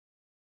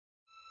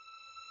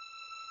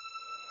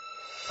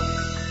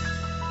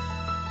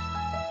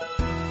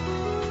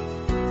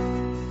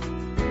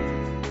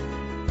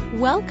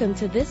Welcome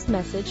to this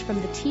message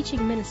from the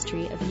teaching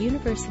ministry of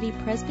University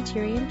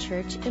Presbyterian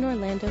Church in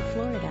Orlando,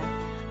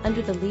 Florida,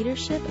 under the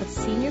leadership of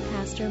Senior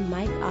Pastor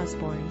Mike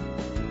Osborne.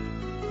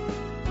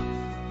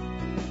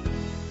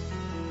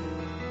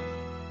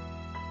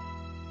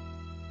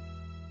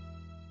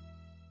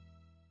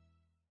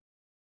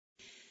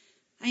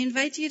 I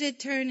invite you to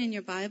turn in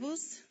your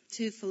Bibles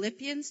to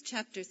Philippians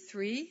chapter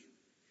 3,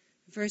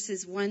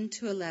 verses 1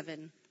 to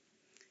 11.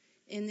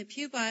 In the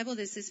Pew Bible,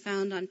 this is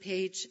found on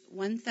page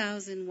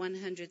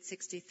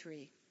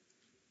 1163.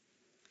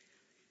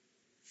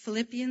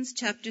 Philippians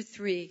chapter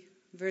 3,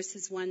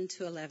 verses 1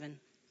 to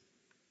 11.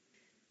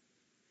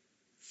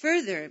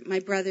 Further, my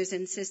brothers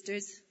and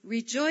sisters,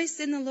 rejoice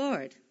in the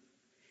Lord.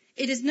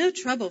 It is no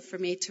trouble for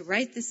me to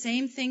write the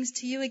same things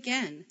to you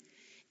again,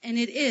 and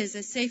it is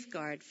a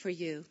safeguard for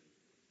you.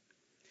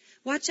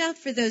 Watch out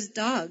for those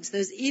dogs,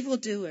 those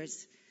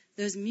evildoers,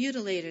 those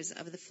mutilators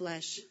of the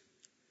flesh.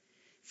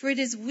 For it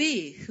is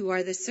we who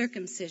are the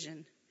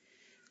circumcision,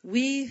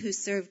 we who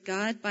serve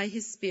God by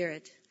his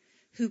Spirit,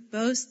 who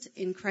boast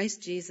in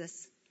Christ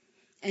Jesus,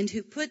 and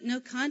who put no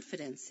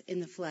confidence in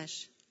the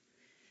flesh,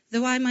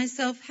 though I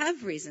myself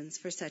have reasons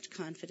for such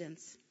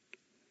confidence.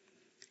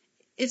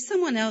 If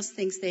someone else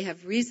thinks they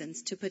have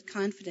reasons to put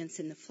confidence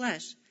in the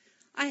flesh,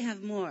 I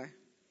have more.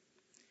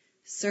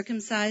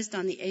 Circumcised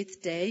on the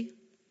 8th day,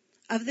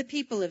 of the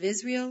people of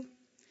Israel,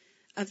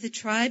 of the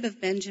tribe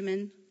of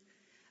Benjamin,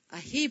 a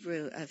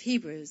Hebrew of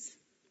Hebrews,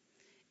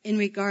 in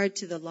regard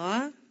to the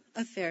law,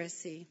 a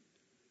Pharisee,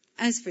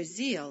 as for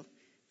zeal,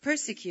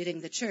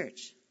 persecuting the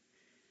church,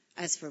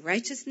 as for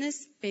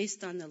righteousness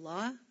based on the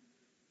law,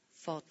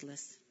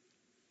 faultless.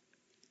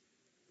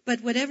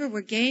 But whatever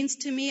were gains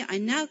to me, I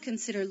now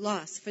consider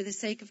loss for the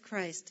sake of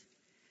Christ.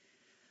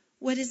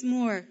 What is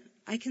more,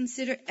 I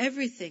consider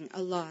everything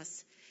a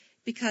loss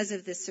because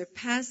of the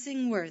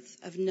surpassing worth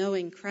of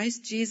knowing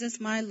Christ Jesus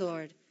my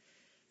Lord,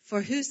 for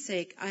whose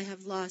sake I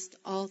have lost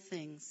all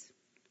things.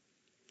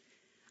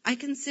 I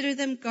consider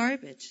them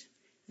garbage,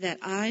 that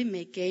I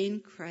may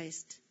gain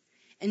Christ,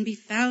 and be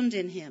found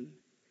in him,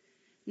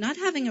 not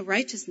having a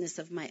righteousness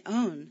of my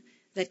own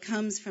that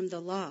comes from the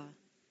law,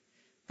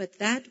 but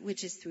that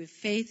which is through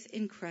faith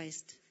in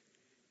Christ,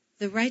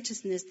 the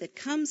righteousness that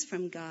comes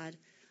from God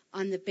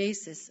on the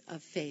basis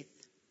of faith.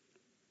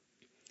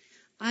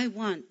 I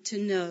want to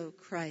know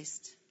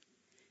Christ.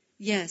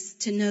 Yes,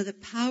 to know the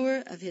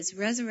power of his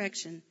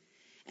resurrection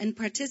and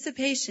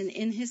participation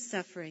in his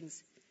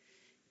sufferings,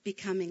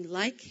 becoming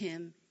like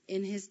him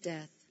in his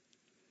death,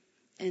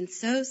 and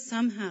so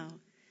somehow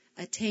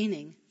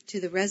attaining to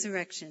the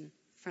resurrection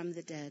from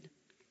the dead.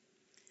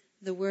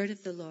 The word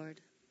of the Lord.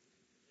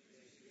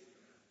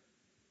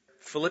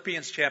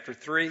 Philippians chapter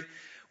 3.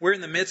 We're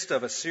in the midst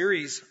of a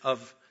series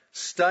of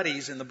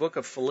studies in the book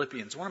of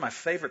Philippians, one of my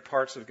favorite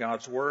parts of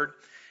God's Word.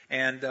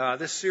 And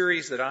this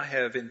series that I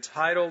have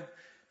entitled,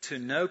 To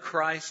Know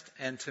Christ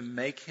and to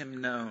Make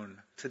Him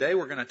Known. Today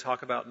we're going to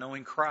talk about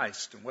knowing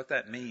Christ and what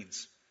that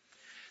means.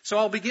 So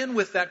I'll begin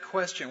with that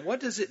question. What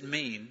does it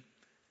mean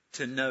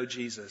to know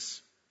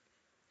Jesus?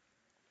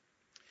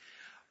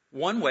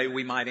 One way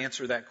we might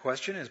answer that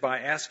question is by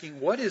asking,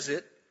 what is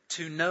it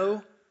to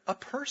know a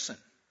person?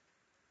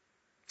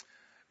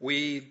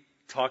 We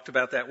talked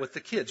about that with the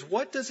kids.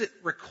 What does it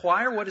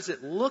require? What does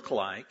it look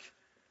like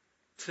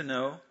to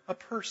know a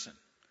person?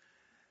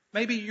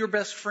 Maybe your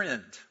best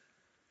friend.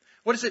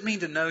 What does it mean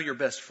to know your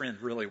best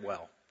friend really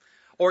well?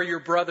 Or your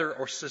brother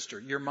or sister,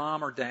 your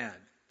mom or dad,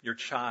 your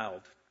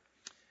child,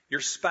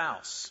 your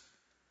spouse.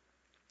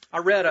 I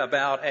read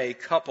about a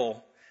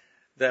couple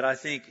that I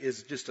think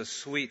is just a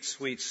sweet,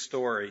 sweet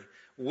story.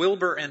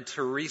 Wilbur and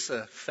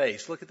Teresa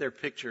Face. Look at their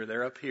picture.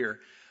 They're up here.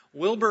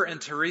 Wilbur and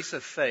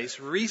Teresa Face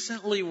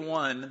recently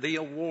won the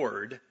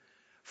award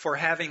for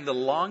having the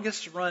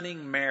longest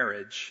running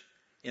marriage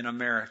in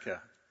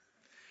America.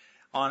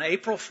 On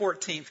April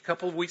 14th, a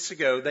couple of weeks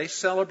ago, they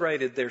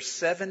celebrated their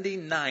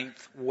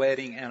 79th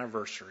wedding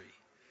anniversary.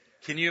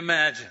 Can you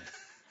imagine?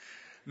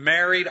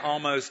 Married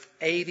almost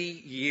 80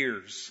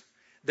 years.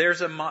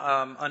 There's an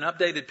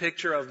updated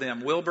picture of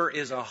them. Wilbur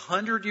is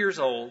 100 years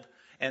old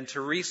and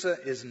Teresa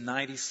is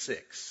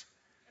 96.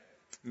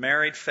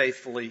 Married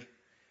faithfully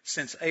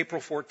since April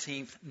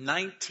 14th,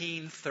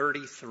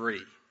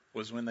 1933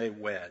 was when they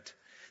wed.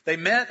 They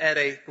met at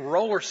a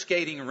roller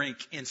skating rink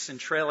in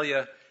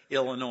Centralia,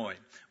 Illinois.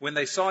 When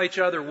they saw each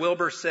other,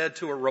 Wilbur said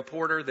to a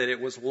reporter that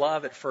it was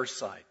love at first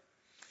sight.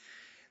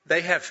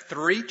 They have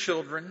 3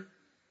 children,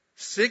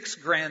 6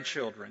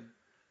 grandchildren,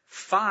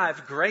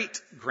 5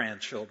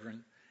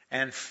 great-grandchildren,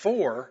 and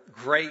 4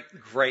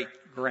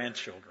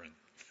 great-great-grandchildren.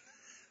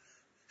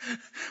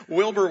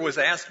 Wilbur was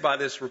asked by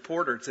this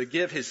reporter to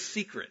give his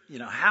secret.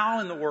 How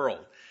in the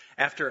world,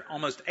 after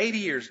almost 80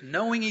 years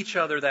knowing each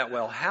other that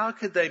well, how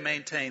could they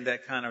maintain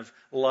that kind of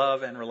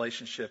love and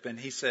relationship? And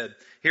he said,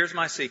 here's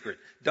my secret.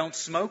 Don't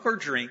smoke or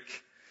drink.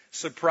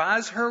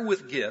 Surprise her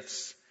with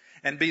gifts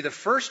and be the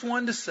first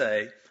one to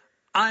say,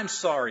 I'm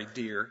sorry,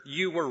 dear,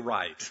 you were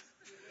right.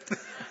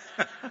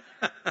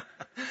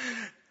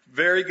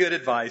 Very good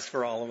advice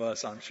for all of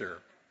us, I'm sure.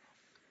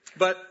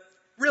 But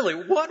Really,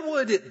 what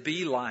would it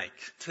be like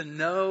to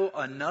know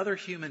another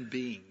human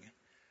being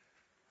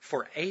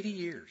for 80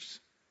 years?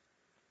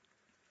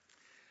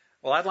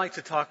 Well, I'd like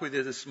to talk with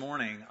you this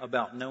morning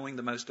about knowing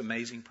the most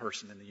amazing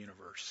person in the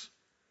universe,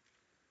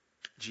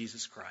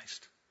 Jesus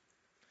Christ,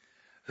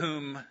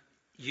 whom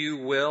you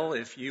will,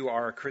 if you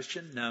are a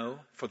Christian, know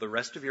for the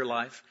rest of your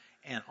life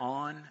and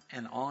on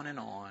and on and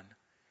on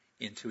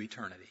into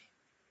eternity.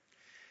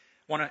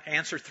 I want to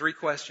answer 3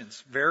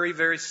 questions. Very,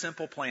 very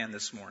simple plan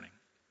this morning.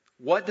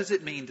 What does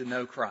it mean to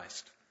know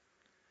Christ?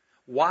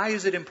 Why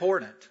is it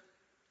important?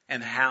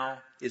 And how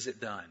is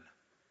it done?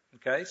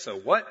 Okay, so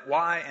what,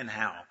 why, and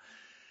how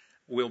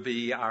will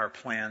be our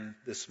plan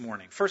this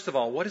morning. First of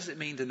all, what does it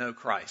mean to know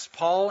Christ?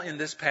 Paul, in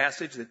this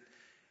passage that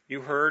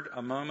you heard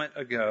a moment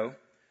ago,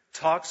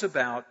 talks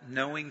about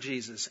knowing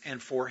Jesus. And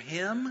for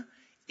him,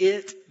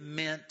 it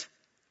meant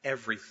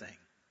everything.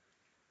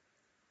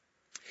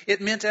 It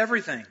meant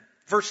everything.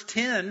 Verse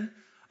 10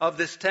 of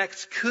this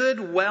text could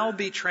well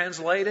be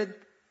translated,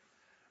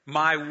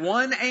 my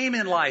one aim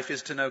in life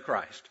is to know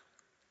Christ.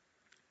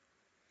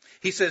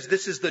 He says,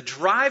 this is the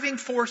driving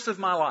force of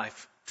my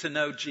life, to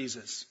know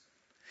Jesus.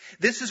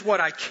 This is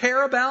what I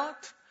care about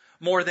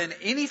more than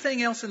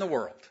anything else in the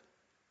world.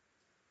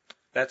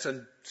 That's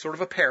a sort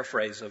of a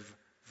paraphrase of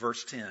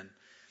verse 10.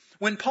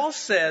 When Paul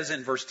says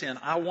in verse 10,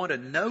 I want to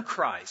know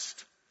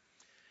Christ,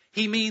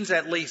 he means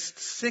at least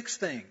 6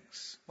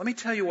 things. Let me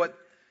tell you what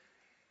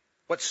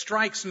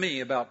strikes me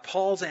about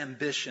Paul's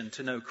ambition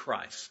to know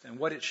Christ and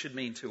what it should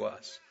mean to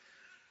us.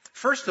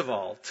 First of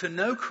all, to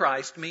know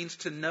Christ means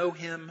to know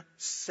him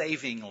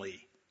savingly.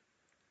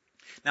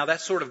 Now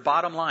that's sort of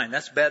bottom line.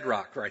 That's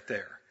bedrock right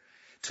there.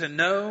 To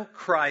know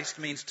Christ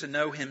means to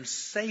know him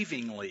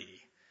savingly.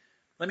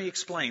 Let me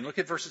explain. Look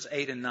at verses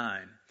 8 and 9.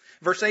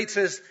 Verse 8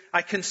 says,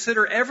 I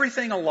consider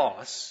everything a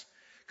loss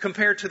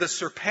compared to the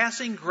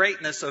surpassing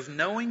greatness of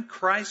knowing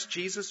Christ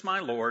Jesus my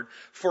Lord,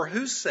 for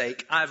whose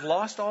sake I've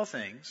lost all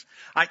things.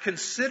 I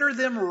consider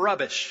them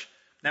rubbish.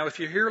 Now, if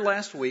you're here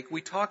last week, we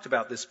talked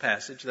about this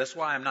passage. That's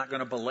why I'm not going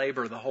to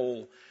belabor the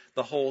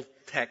whole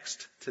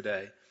text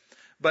today.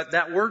 But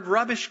that word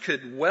rubbish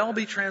could well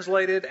be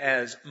translated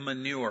as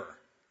manure,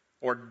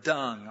 or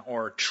dung,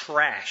 or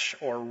trash,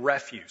 or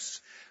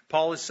refuse.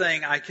 Paul is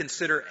saying, I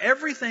consider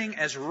everything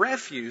as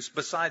refuse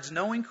besides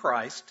knowing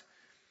Christ,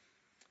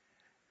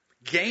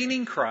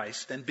 gaining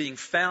Christ, and being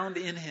found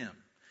in him.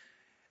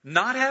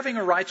 Not having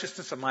a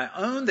righteousness of my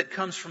own that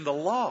comes from the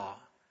law,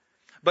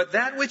 but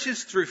that which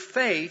is through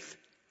faith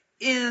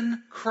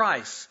in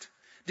Christ.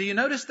 Do you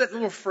notice that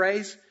little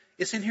phrase?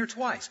 It's in here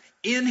twice.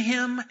 In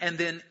him and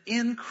then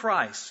in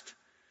Christ.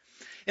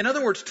 In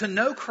other words, to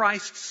know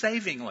Christ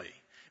savingly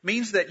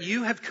means that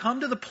you have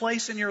come to the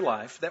place in your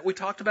life that we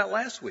talked about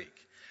last week,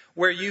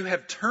 where you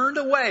have turned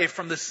away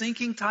from the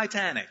sinking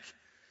Titanic,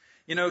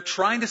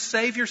 trying to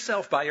save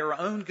yourself by your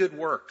own good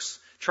works,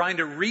 trying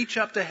to reach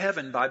up to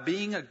heaven by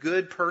being a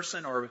good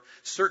person or a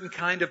certain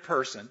kind of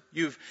person.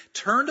 You've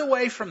turned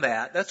away from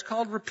that. That's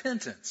called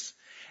repentance.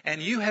 And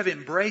you have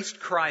embraced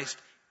Christ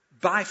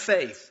by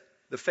faith,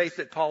 the faith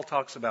that Paul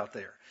talks about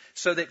there,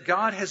 so that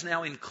God has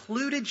now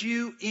included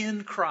you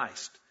in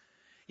Christ.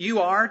 You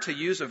are, to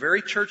use a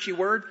very churchy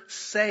word,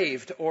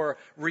 saved or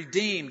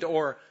redeemed,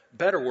 or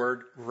better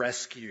word,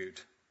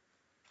 rescued.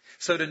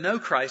 So to know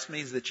Christ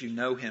means that you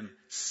know him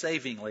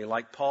savingly,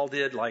 like Paul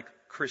did, like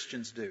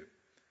Christians do.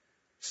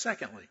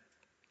 Secondly,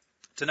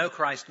 to know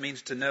Christ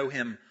means to know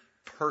him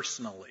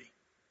personally.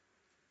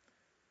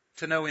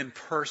 To know him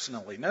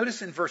personally.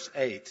 Notice in verse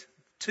 8,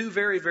 2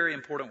 very, very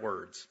important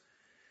words.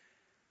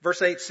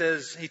 Verse 8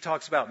 says, he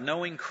talks about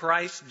knowing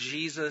Christ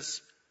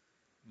Jesus,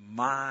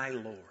 my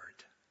Lord.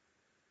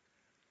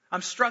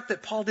 I'm struck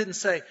that Paul didn't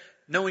say,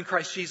 knowing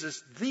Christ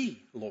Jesus, the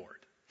Lord.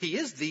 He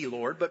is the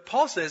Lord, but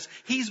Paul says,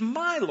 he's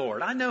my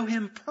Lord. I know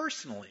him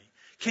personally.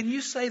 Can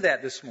you say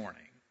that this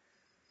morning?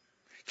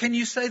 Can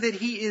you say that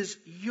he is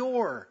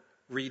your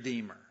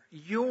Redeemer,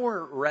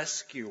 your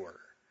rescuer?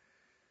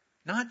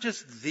 Not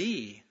just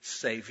the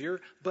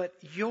Savior, but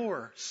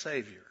your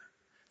Savior.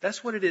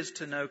 That's what it is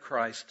to know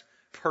Christ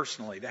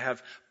personally, to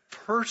have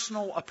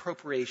personal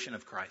appropriation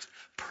of Christ,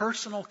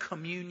 personal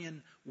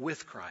communion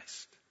with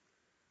Christ.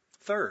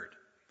 Third,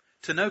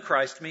 to know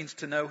Christ means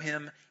to know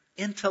him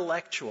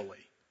intellectually.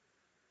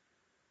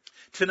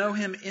 To know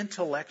him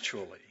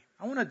intellectually.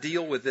 I want to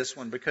deal with this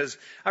one because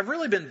I've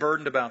really been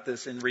burdened about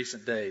this in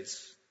recent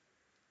days.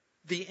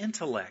 The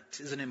intellect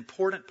is an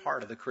important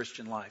part of the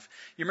Christian life.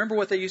 You remember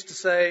what they used to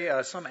say?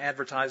 Some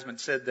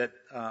advertisement said that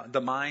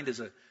the mind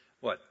is a,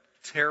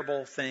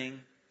 terrible thing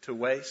to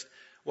waste?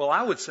 Well,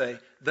 I would say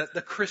that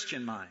the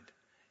Christian mind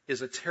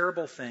is a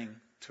terrible thing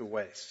to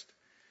waste.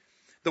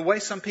 The way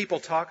some people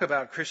talk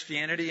about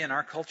Christianity in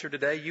our culture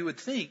today, you would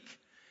think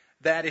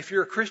that if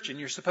you're a Christian,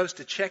 you're supposed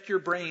to check your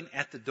brain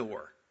at the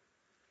door.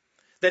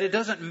 That it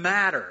doesn't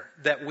matter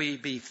that we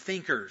be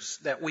thinkers,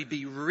 that we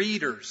be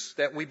readers,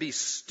 that we be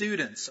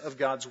students of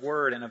God's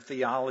Word and of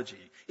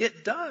theology.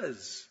 It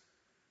does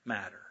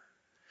matter.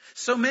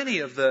 So many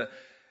of the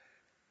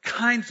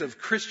kinds of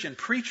Christian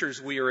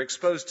preachers we are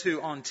exposed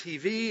to on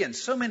TV, and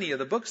so many of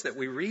the books that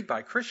we read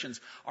by Christians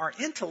are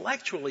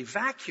intellectually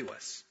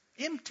vacuous,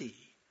 empty.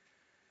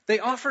 They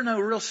offer no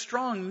real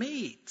strong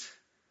meat.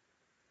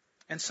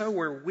 And so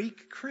we're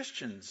weak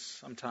Christians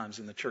sometimes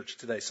in the church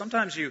today.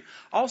 Sometimes you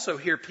also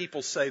hear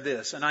people say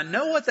this, and I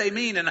know what they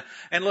mean.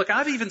 And look,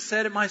 I've even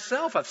said it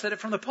myself. I've said it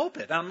from the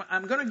pulpit.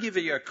 I'm going to give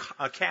you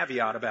a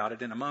caveat about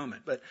it in a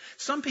moment. But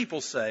some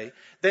people say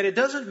that it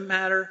doesn't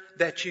matter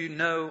that you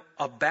know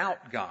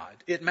about God.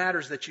 It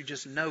matters that you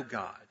just know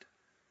God.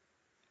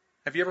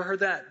 Have you ever heard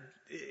that?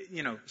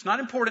 You know, it's not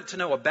important to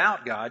know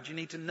about God. You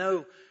need to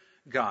know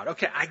God.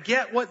 Okay, I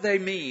get what they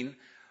mean.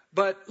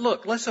 But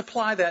look, let's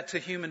apply that to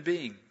human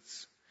beings.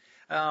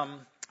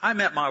 I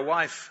met my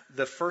wife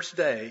the first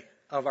day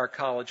of our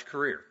college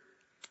career.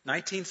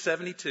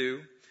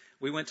 1972,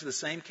 we went to the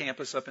same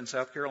campus up in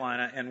South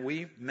Carolina, and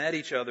we met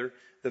each other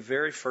the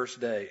very first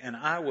day. And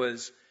I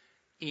was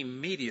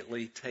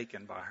immediately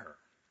taken by her.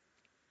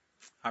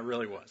 I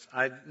really was.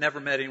 I'd never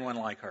met anyone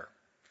like her.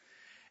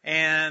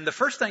 And the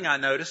first thing I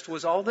noticed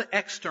was all the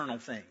external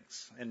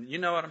things. And you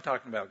know what I'm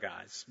talking about,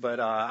 guys.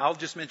 But I'll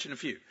just mention a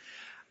few.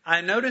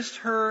 I noticed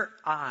her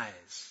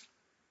eyes.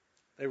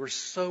 They were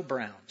so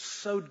brown,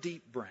 so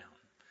deep brown.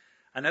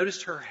 I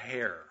noticed her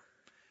hair,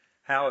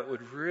 how it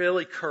would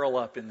really curl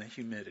up in the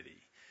humidity.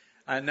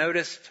 I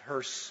noticed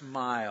her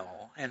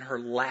smile, and her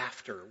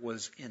laughter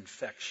was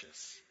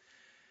infectious.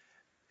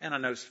 And I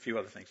noticed a few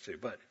other things too.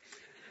 But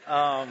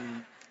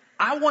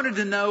I wanted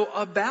to know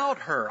about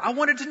her. I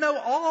wanted to know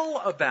all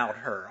about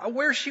her.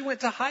 Where she went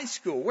to high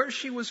school, where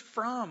she was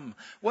from,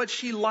 what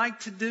she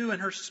liked to do in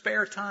her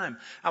spare time.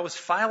 I was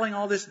filing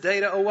all this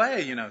data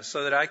away,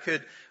 so that I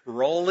could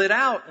roll it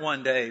out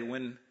one day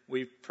when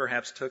we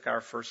perhaps took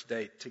our first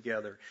date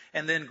together.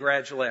 And then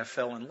gradually I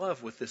fell in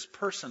love with this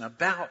person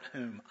about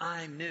whom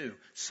I knew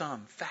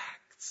some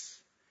facts.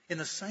 In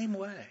the same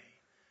way,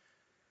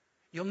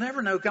 you'll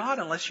never know God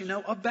unless you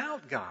know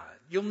about God.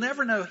 You'll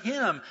never know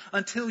Him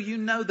until you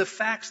know the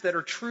facts that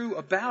are true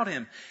about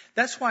Him.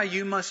 That's why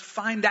you must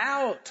find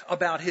out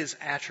about His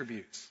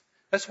attributes.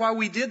 That's why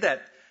we did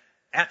that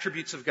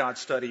Attributes of God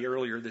study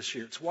earlier this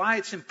year. It's why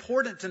it's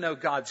important to know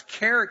God's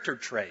character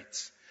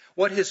traits,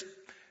 what His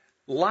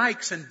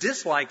likes and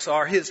dislikes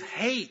are, His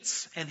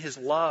hates and His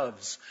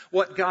loves,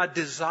 what God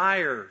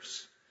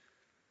desires,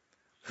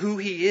 who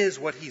He is,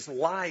 what He's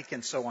like,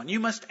 and so on. You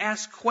must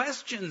ask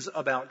questions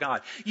about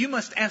God. You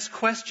must ask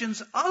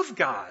questions of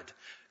God.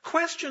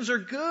 Questions are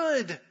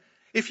good.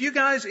 If you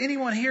guys,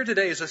 anyone here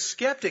today is a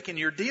skeptic and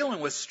you're dealing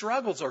with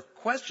struggles or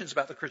questions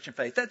about the Christian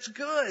faith, that's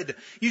good.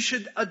 You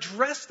should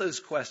address those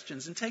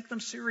questions and take them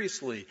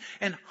seriously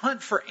and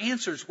hunt for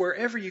answers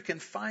wherever you can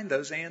find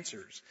those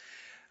answers.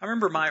 I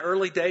remember my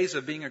early days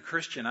of being a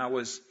Christian. I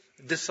was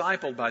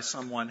discipled by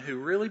someone who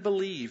really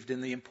believed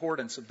in the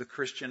importance of the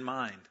Christian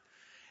mind.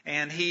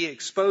 And he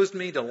exposed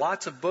me to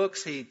lots of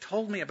books. He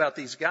told me about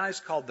these guys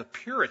called the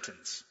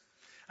Puritans.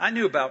 I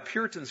knew about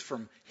Puritans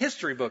from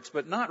history books,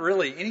 but not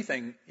really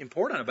anything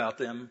important about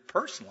them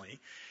personally.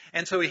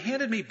 And so he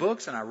handed me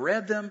books, and I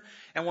read them.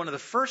 And one of the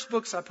first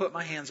books I put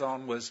my hands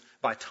on was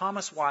by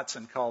Thomas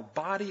Watson called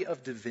Body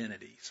of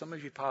Divinity. Some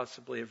of you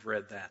possibly have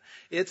read that.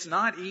 It's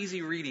not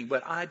easy reading,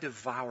 but I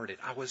devoured it.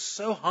 I was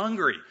so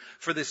hungry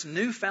for this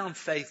newfound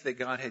faith that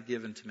God had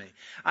given to me.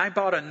 I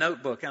bought a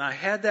notebook, and I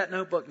had that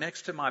notebook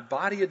next to my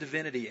Body of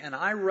Divinity, and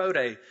I wrote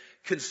a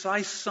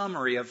concise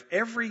summary of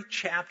every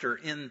chapter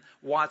in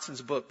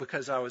Watson's book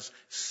because I was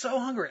so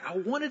hungry. I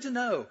wanted to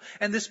know.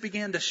 And this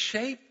began to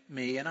shape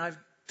me, and I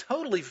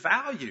totally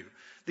value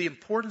the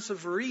importance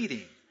of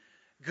reading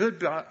good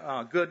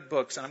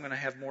books. And I'm going to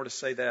have more to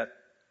say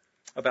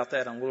about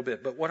that in a little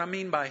bit. But what I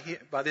mean by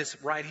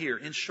this right here,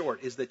 in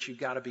short, is that you've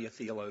got to be a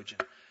theologian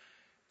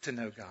to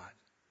know God.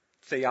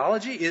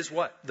 Theology is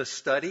what? The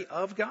study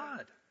of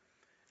God.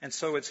 And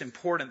so it's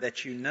important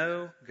that you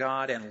know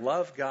God and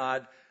love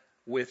God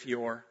with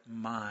your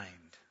mind.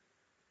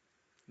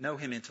 Know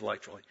Him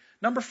intellectually.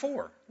 Number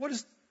 4, what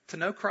does to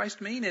know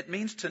Christ mean? It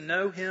means to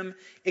know Him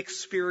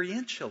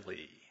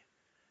experientially.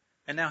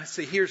 And now,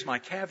 see, here's my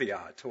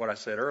caveat to what I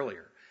said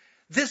earlier.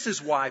 This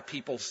is why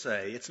people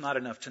say it's not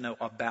enough to know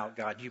about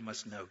God. You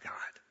must know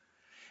God.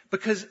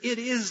 Because it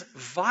is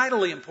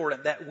vitally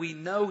important that we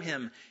know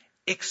Him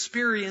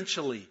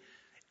experientially,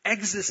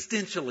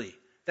 existentially.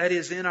 That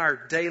is, in our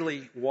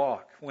daily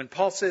walk. When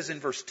Paul says in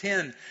verse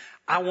 10,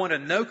 I want to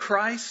know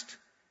Christ,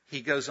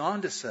 he goes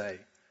on to say,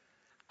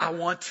 I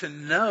want to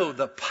know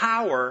the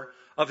power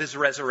of His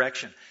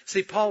resurrection.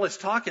 See, Paul is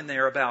talking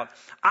there about,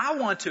 I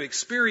want to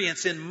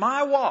experience in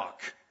my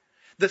walk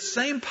the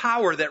same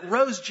power that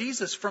rose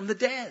Jesus from the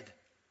dead.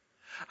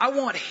 I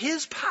want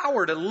His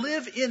power to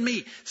live in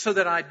me so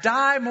that I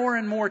die more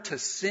and more to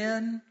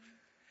sin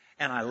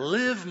and I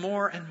live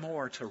more and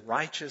more to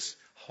righteous,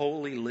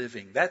 holy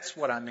living. That's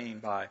what I mean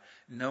by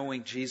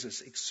knowing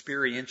Jesus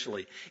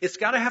experientially. It's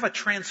got to have a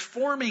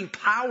transforming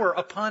power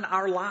upon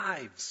our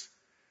lives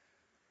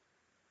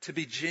to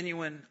be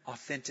genuine,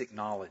 authentic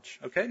knowledge.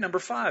 Okay, number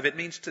 5, it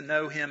means to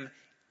know Him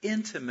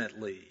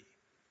intimately.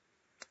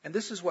 And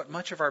this is what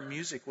much of our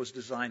music was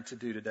designed to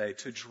do today,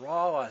 to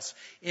draw us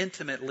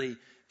intimately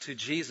to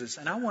Jesus.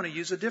 And I want to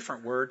use a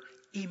different word,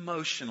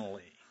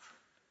 emotionally.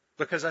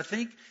 Because I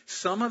think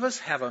some of us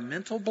have a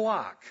mental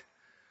block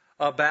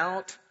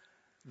about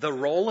the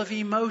role of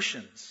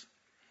emotions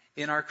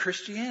in our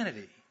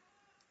Christianity.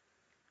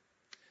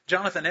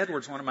 Jonathan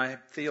Edwards, one of my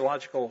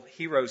theological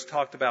heroes,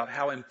 talked about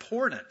how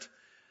important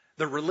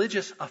the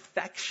religious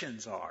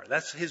affections are.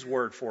 That's his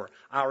word for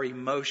our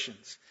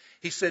emotions.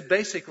 He said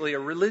basically a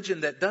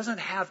religion that doesn't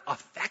have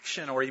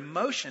affection or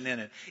emotion in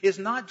it is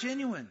not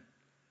genuine.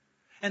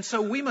 And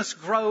so we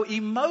must grow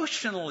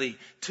emotionally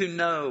to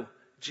know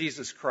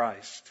Jesus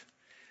Christ.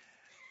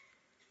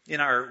 In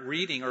our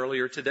reading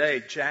earlier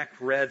today, Jack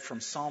read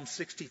from Psalm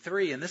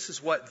 63, and this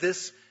is what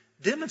this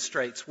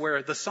demonstrates,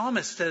 where the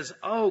psalmist says,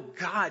 "Oh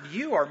God,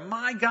 you are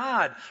my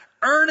God.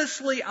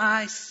 Earnestly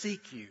I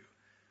seek you.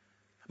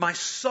 My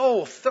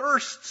soul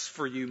thirsts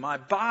for you. My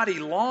body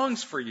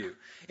longs for you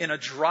in a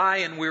dry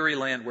and weary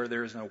land where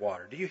there is no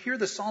water." Do you hear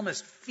the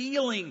psalmist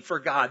feeling for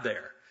God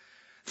there?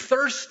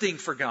 Thirsting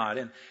for God.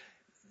 And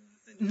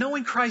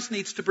knowing Christ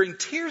needs to bring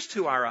tears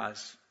to our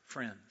eyes,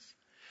 friends.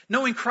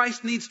 Knowing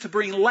Christ needs to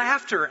bring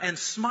laughter and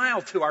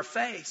smile to our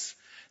face.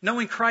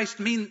 Knowing Christ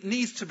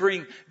needs to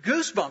bring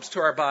goosebumps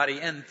to our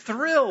body and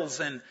thrills,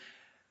 and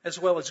as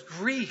well as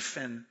grief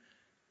and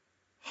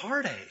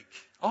heartache.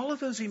 All of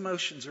those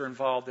emotions are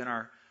involved in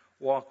our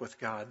walk with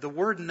God. The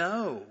word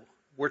know,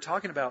 we're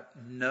talking about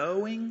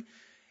knowing.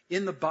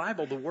 In the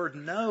Bible, the word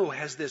know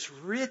has this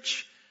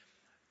rich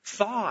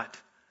thought,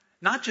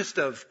 not just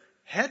of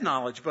head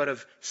knowledge, but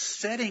of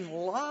setting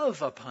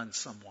love upon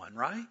someone,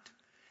 right?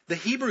 The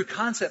Hebrew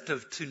concept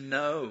of to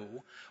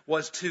know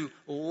was to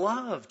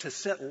love, to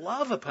set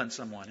love upon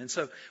someone. And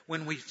so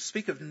when we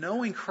speak of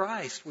knowing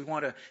Christ, we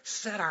want to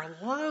set our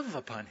love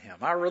upon Him,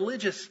 our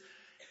religious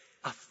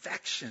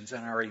affections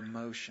and our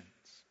emotions.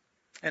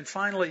 And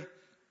finally,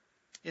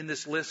 in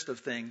this list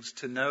of things,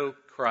 to know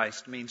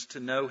Christ means to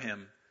know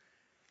Him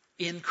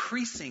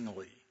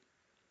increasingly.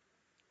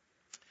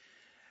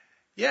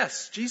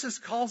 Yes, Jesus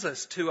calls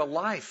us to a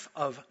life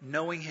of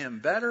knowing Him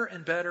better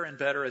and better and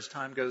better as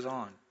time goes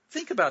on.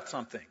 Think about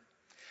something.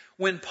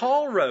 When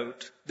Paul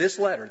wrote this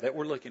letter that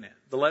we're looking at,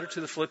 the letter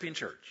to the Philippian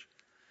church,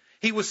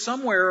 he was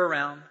somewhere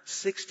around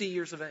 60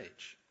 years of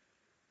age.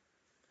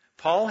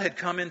 Paul had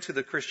come into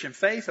the Christian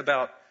faith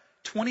about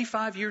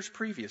 25 years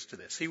previous to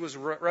this. He was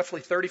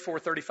roughly 34,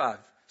 35,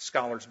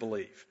 scholars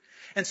believe.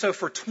 And so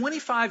for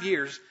 25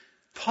 years,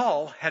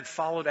 Paul had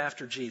followed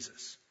after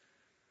Jesus.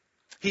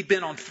 He'd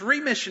been on 3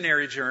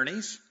 missionary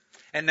journeys.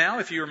 And now,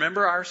 if you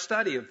remember our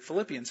study of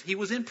Philippians, he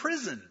was in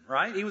prison,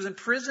 right? He was in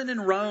prison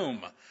in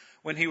Rome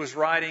when he was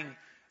writing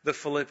the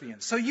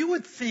Philippians. So you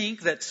would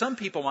think that some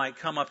people might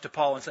come up to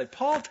Paul and say,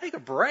 "Paul, take a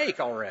break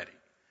already.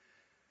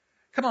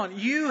 Come on,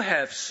 you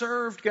have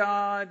served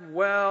God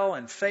well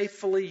and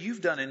faithfully.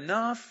 You've done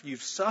enough.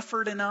 You've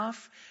suffered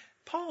enough.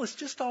 Paul, it's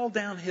just all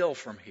downhill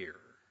from here."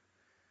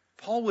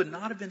 Paul would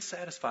not have been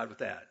satisfied with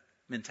that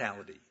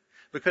mentality.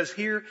 Because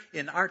here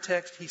in our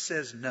text, he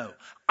says, "No,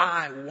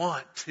 I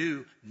want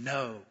to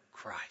know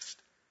Christ."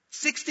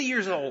 60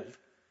 years old,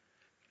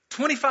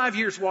 25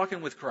 years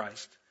walking with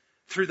Christ,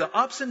 through the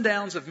ups and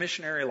downs of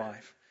missionary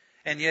life,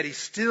 and yet he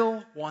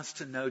still wants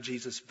to know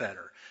Jesus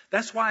better.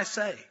 That's why I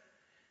say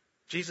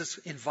Jesus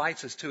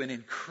invites us to an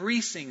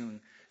increasing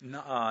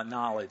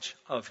knowledge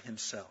of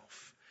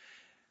Himself.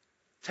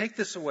 Take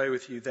this away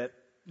with you, that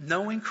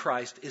knowing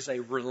Christ is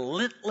a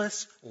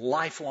relentless,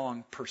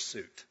 lifelong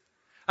pursuit.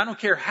 I don't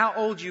care how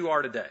old you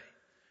are today.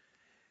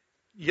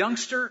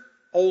 Youngster,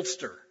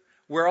 oldster.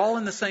 We're all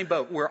in the same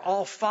boat. We're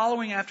all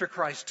following after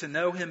Christ to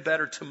know Him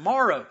better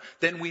tomorrow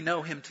than we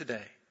know Him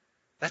today.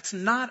 That's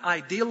not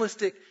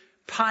idealistic,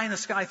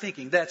 pie-in-the-sky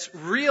thinking. That's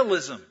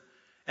realism.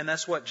 And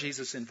that's what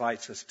Jesus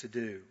invites us to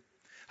do.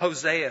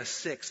 Hosea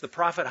 6, the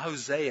prophet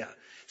Hosea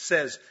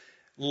says,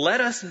 "Let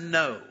us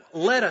know,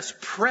 let us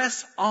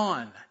press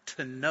on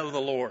to know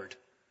the Lord."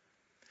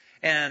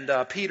 And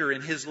Peter,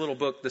 in his little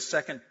book, the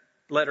second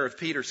letter of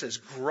Peter, says,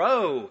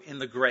 "Grow in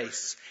the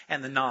grace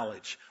and the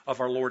knowledge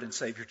of our Lord and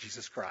Savior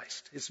Jesus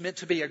Christ." It's meant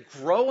to be a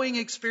growing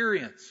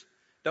experience.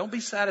 Don't be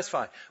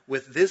satisfied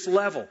with this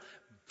level.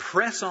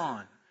 Press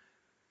on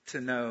to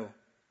know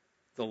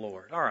the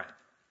Lord. All right.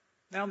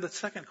 Now the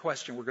second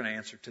question we're going to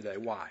answer today.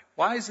 Why?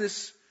 Why is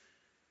this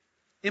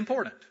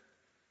important?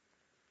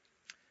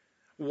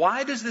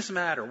 Why does this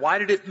matter? Why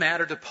did it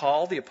matter to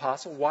Paul the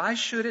apostle? Why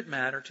should it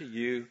matter to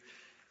you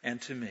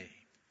and to me?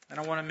 And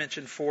I want to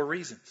mention 4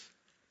 reasons.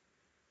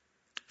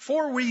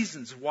 4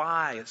 reasons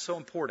why it's so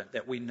important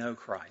that we know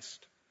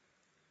Christ.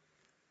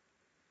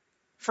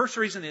 First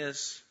reason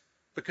is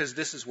because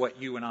this is what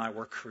you and I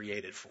were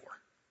created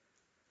for.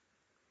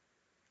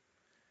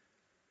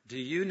 Do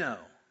you know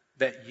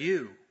that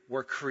you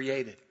were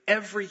created?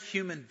 Every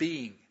human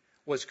being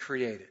was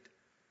created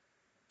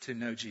to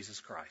know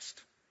Jesus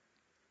Christ.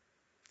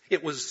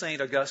 It was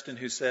St. Augustine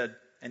who said,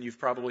 and you've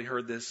probably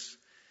heard this,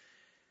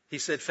 he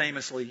said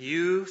famously,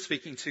 "You,"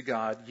 speaking to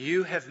God,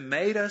 "you have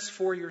made us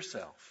for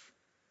yourself,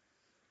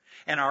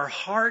 and our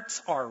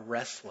hearts are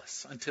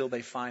restless until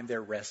they find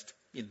their rest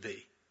in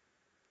thee.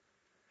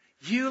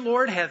 You,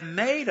 Lord, have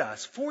made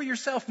us for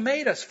yourself,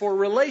 made us for a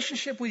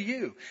relationship with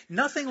you.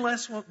 Nothing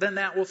less than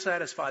that will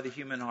satisfy the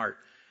human heart.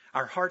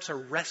 Our hearts are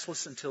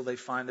restless until they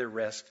find their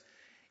rest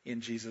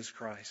in Jesus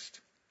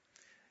Christ.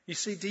 You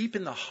see, deep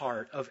in the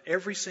heart of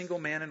every single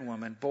man and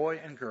woman,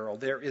 boy and girl,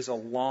 there is a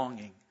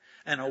longing,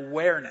 an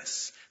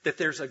awareness that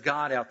there's a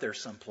God out there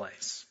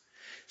someplace.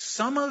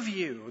 Some of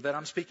you that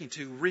I'm speaking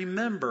to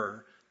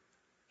remember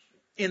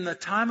in the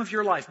time of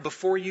your life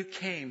before you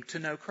came to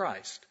know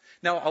Christ.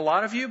 Now, a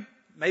lot of you,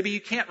 maybe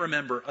you can't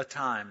remember a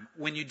time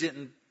when you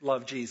didn't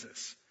love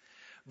Jesus.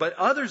 But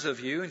others of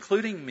you,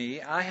 including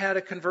me, I had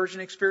a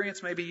conversion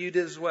experience. Maybe you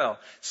did as well.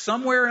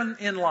 Somewhere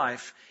in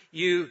life,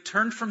 you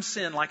turned from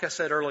sin, like I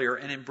said earlier,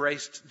 and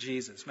embraced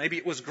Jesus. Maybe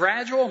it was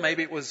gradual.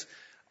 Maybe it was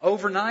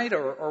overnight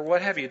or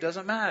what have you. It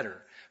doesn't matter.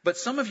 But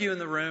some of you in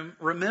the room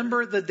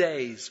remember the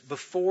days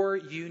before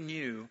you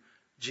knew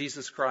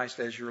Jesus Christ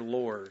as your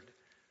Lord.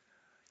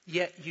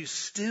 Yet you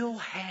still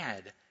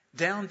had,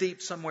 down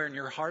deep somewhere in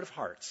your heart of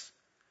hearts,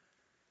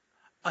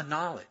 a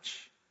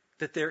knowledge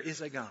that there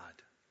is a God.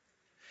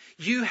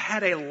 You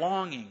had a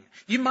longing.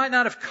 You might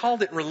not have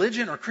called it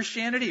religion or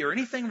Christianity or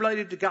anything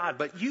related to God,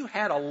 but you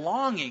had a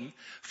longing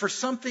for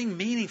something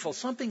meaningful,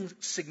 something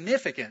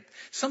significant,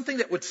 something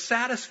that would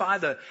satisfy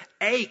the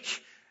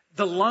ache,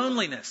 the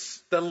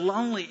loneliness, the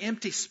lonely,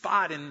 empty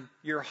spot in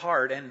your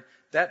heart. And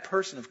that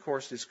person, of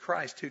course, is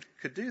Christ who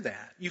could do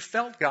that. You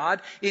felt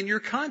God in your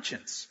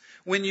conscience.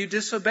 When you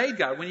disobeyed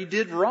God, when you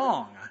did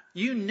wrong,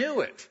 you knew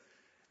it.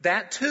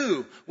 That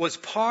too was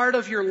part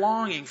of your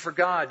longing for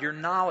God, your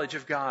knowledge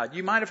of God.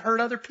 You might have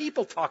heard other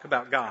people talk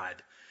about God.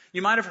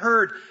 You might have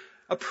heard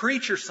a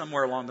preacher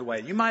somewhere along the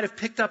way. You might have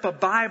picked up a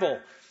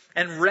Bible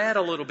and read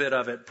a little bit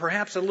of it,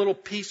 perhaps a little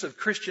piece of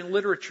Christian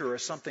literature or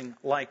something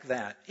like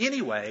that.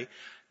 Anyway,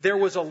 there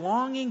was a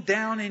longing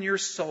down in your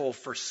soul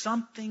for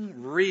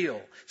something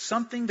real,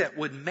 something that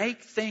would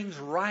make things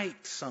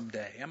right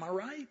someday. Am I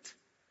right?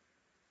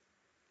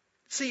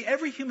 See,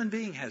 every human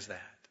being has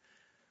that.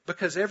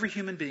 Because every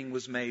human being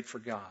was made for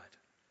God.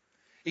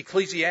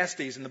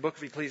 Ecclesiastes, in the book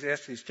of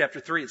Ecclesiastes, chapter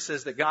 3, it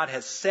says that God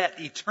has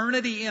set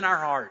eternity in our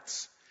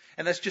hearts.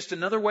 And that's just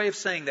another way of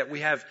saying that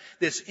we have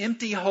this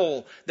empty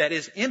hole that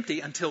is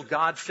empty until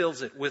God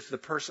fills it with the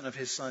person of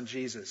His Son,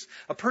 Jesus.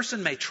 A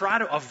person may try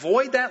to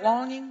avoid that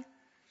longing.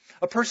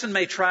 A person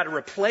may try to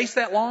replace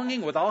that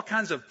longing with all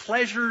kinds of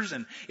pleasures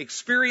and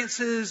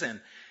experiences and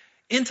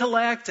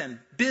intellect and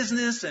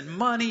business and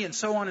money and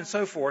so on and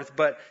so forth,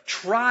 but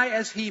try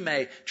as he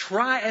may,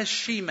 try as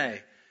she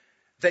may,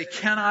 they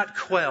cannot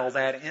quell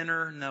that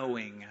inner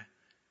knowing.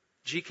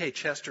 G.K.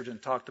 Chesterton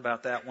talked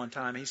about that one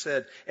time. He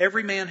said,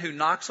 every man who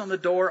knocks on the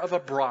door of a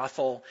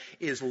brothel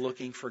is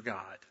looking for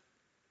God.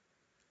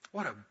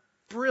 What a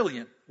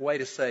brilliant way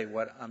to say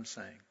what I'm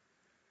saying.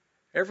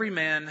 Every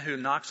man who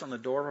knocks on the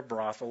door of a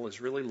brothel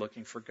is really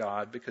looking for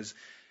God because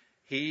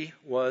he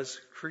was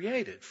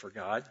created for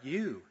God.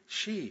 You,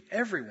 she,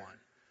 everyone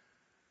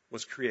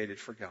was created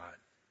for God.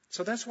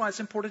 So that's why it's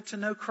important to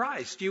know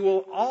Christ. You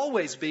will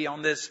always be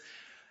on this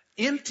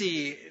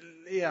empty,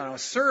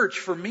 search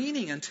for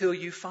meaning until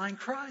you find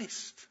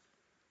Christ.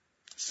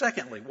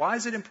 Secondly, why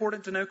is it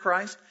important to know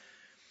Christ?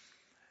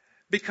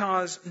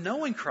 Because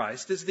knowing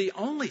Christ is the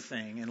only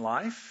thing in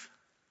life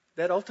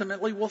that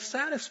ultimately will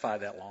satisfy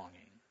that longing.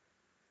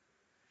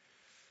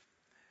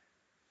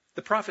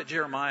 The prophet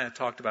Jeremiah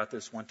talked about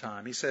this one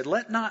time. He said,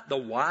 let not the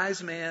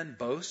wise man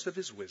boast of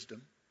his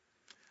wisdom.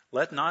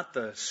 Let not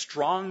the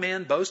strong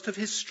man boast of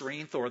his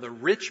strength, or the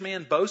rich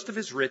man boast of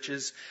his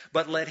riches,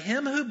 but let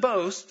him who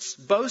boasts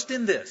boast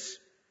in this.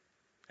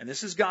 And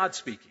this is God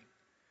speaking.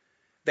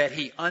 That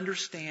he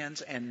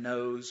understands and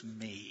knows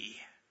me.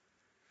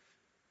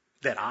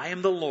 That I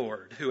am the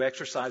Lord who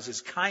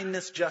exercises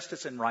kindness,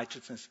 justice, and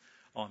righteousness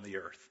on the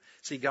earth.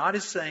 See, God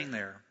is saying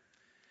there,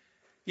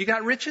 you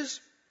got riches?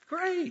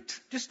 Great.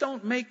 Just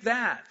don't make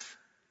that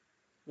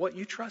what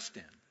you trust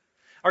in.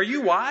 Are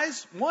you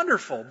wise?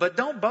 Wonderful. But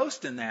don't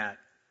boast in that.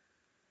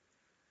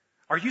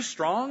 Are you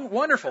strong?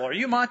 Wonderful. Are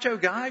you a macho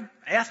guy?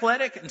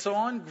 Athletic? And so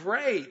on?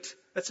 Great.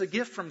 That's a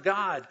gift from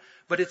God.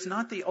 But it's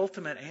not the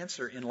ultimate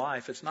answer in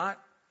life. It's not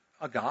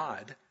a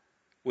God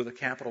with a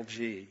capital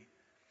G.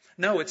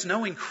 No, it's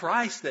knowing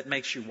Christ that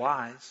makes you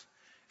wise.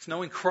 It's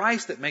knowing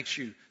Christ that makes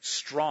you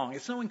strong.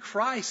 It's knowing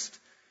Christ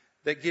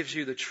that gives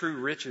you the true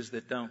riches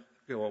that don't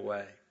go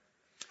away.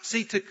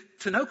 See,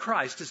 to know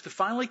Christ is to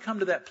finally come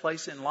to that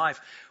place in life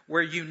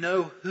where you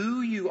know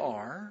who you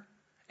are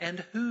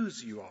and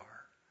whose you are.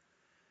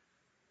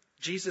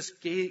 Jesus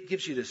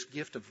gives you this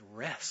gift of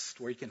rest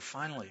where you can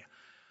finally...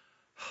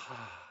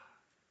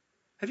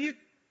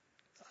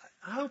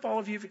 I hope all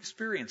of you have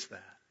experienced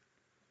that.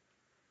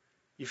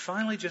 You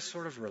finally just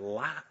sort of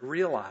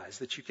realize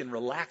that you can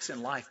relax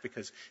in life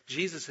because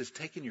Jesus has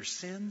taken your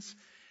sins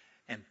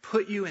and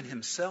put you in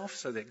Himself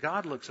so that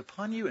God looks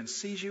upon you and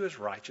sees you as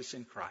righteous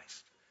in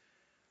Christ.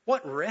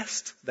 What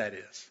rest that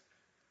is.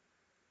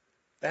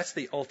 That's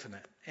the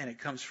ultimate, and it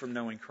comes from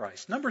knowing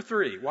Christ. Number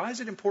 3, why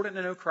is it important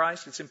to know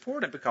Christ? It's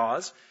important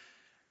because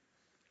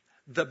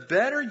the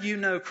better you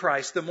know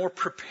Christ, the more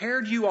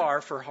prepared you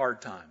are for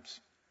hard times.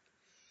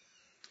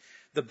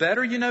 The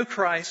better you know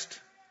Christ,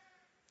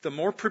 the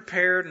more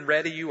prepared and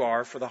ready you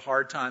are for the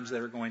hard times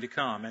that are going to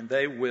come, and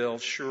they will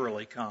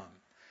surely come.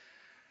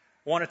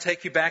 I want to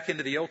take you back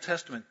into the Old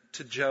Testament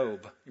to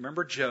Job. You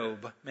remember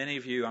Job? Many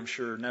of you, I'm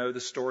sure, know the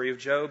story of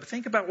Job.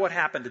 Think about what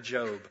happened to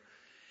Job.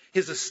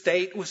 His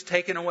estate was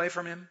taken away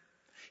from him.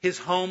 His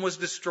home was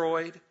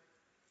destroyed.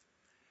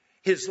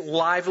 His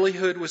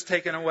livelihood was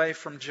taken away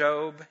from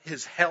Job.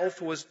 His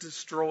health was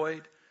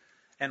destroyed.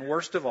 And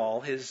worst of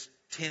all, his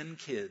 10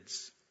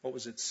 kids. What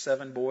was it?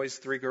 7 boys,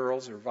 3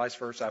 girls, or vice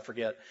versa? I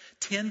forget.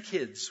 10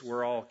 kids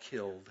were all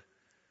killed.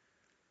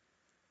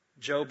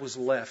 Job was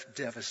left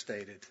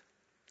devastated.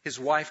 His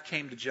wife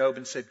came to Job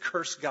and said,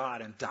 "Curse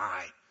God and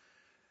die.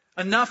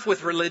 Enough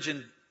with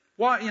religion.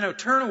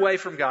 Turn away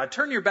from God.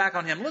 Turn your back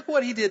on Him. Look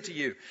what He did to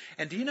you."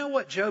 And do you know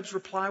what Job's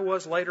reply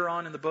was later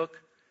on in the book?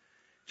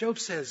 Job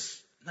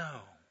says,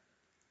 "No.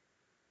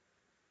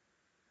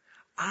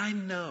 I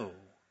know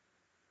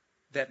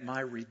that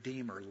my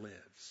Redeemer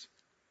lives.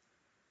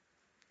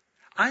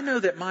 I know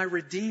that my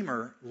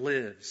Redeemer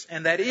lives,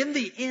 and that in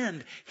the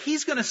end,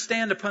 He's going to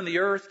stand upon the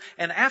earth,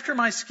 and after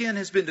my skin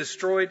has been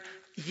destroyed,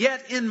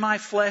 yet in my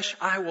flesh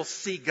I will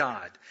see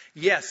God.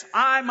 Yes,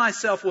 I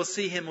myself will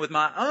see Him with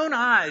my own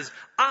eyes,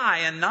 I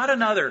and not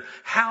another.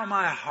 How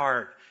my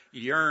heart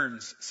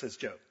yearns," says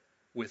Job,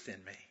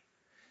 "within me."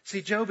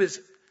 See, Job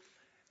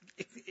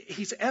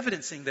he's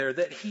evidencing there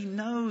that he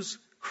knows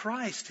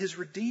Christ, his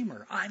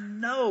Redeemer. I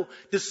know,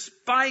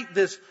 despite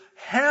this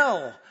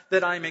hell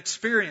that I'm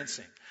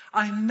experiencing,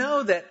 I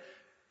know that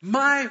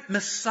my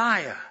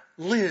Messiah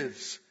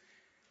lives.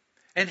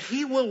 And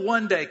He will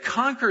one day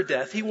conquer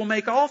death. He will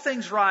make all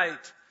things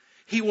right.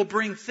 He will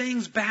bring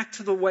things back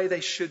to the way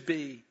they should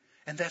be.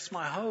 And that's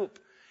my hope.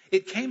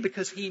 It came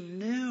because He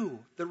knew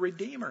the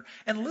Redeemer.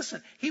 And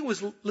listen, He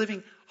was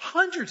living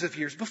hundreds of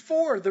years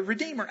before the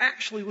Redeemer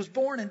actually was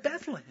born in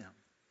Bethlehem.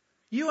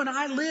 You and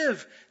I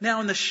live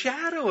now in the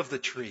shadow of the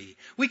tree.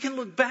 We can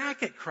look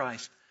back at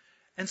Christ.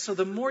 And so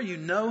the more you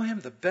know Him,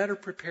 the better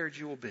prepared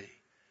you will be.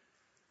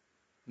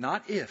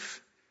 Not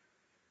if,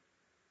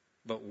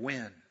 but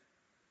when.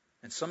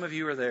 And some of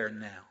you are there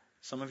now.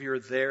 Some of you are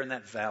there in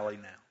that valley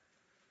now.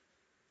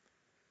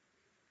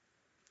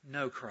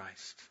 Know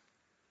Christ.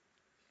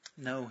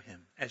 Know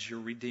Him as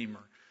your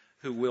Redeemer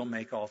who will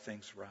make all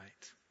things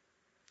right.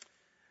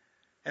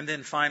 And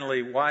then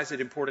finally, why is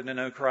it important to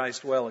know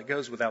Christ? Well, it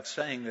goes without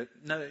saying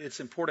that it's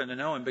important to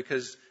know Him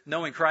because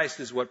knowing Christ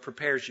is what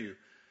prepares you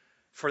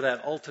for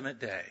that ultimate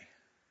day.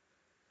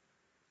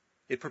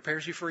 It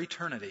prepares you for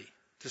eternity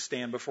to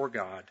stand before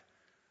God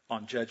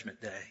on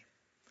Judgment Day.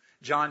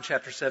 John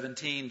chapter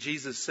 17,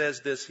 Jesus says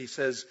this. He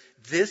says,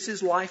 "This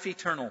is life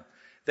eternal,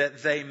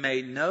 that they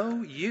may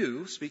know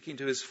you," speaking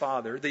to His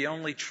Father, "the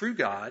only true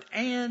God,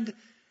 and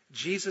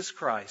Jesus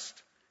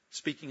Christ,"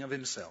 speaking of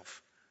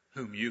Himself,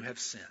 "whom you have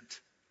sent."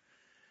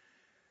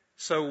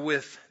 So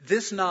with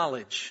this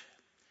knowledge,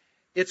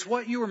 it's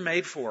what you were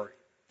made for.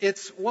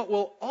 It's what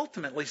will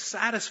ultimately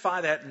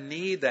satisfy that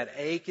need, that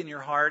ache in your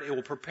heart. It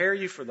will prepare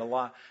you for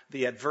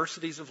the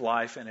adversities of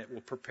life, and it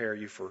will prepare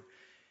you for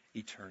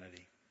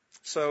eternity.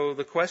 So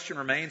the question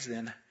remains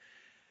then,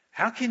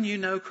 how can you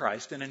know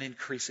Christ in an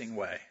increasing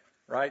way?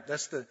 Right?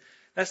 That's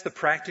the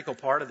practical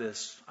part of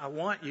this. I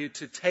want you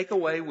to take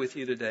away with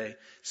you today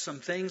some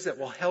things that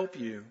will help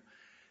you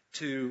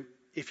to,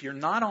 if you're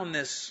not on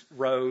this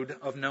road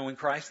of knowing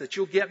Christ, that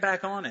you'll get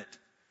back on it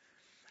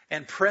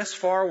and press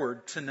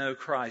forward to know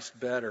Christ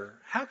better.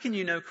 How can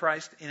you know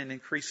Christ in an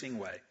increasing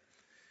way?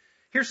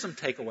 Here's some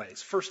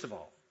takeaways. First of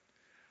all,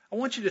 I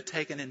want you to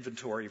take an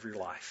inventory of your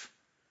life.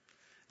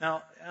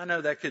 Now, I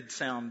know that could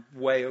sound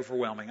way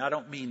overwhelming. I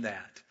don't mean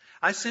that.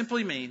 I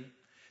simply mean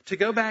to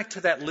go back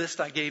to that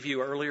list I gave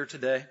you earlier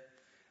today,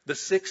 the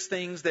 6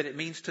 things that it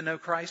means to know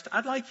Christ.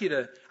 I'd like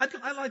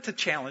to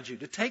challenge you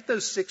to take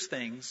those 6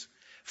 things,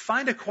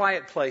 find a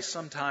quiet place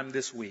sometime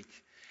this week,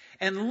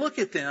 and look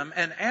at them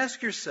and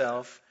ask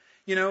yourself,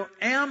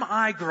 am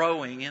I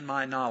growing in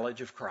my knowledge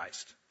of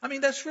Christ? I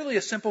mean, that's really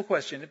a simple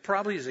question. It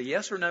probably is a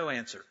yes or no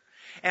answer.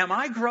 Am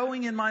I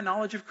growing in my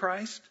knowledge of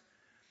Christ?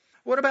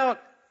 What about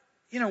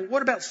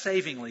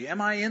savingly?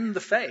 Am I in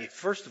the faith,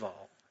 first of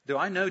all? Do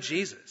I know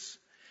Jesus?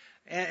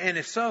 And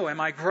if so, am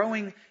I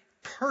growing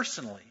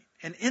personally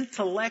and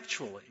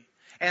intellectually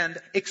and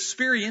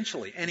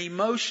experientially and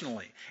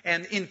emotionally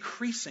and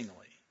increasingly?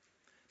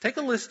 Take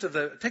a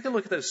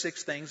look at those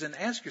 6 things and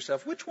ask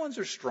yourself, which ones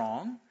are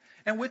strong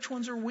and which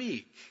ones are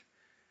weak?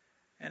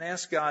 And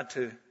ask God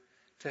to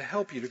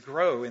help you to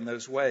grow in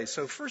those ways.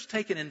 So first,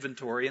 take an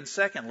inventory, and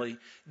secondly,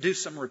 do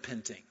some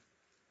repenting.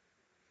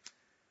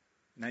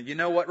 Now, you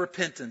know what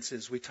repentance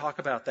is. We talk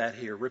about that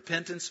here.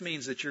 Repentance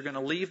means that you're going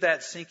to leave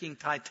that sinking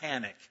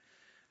Titanic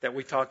that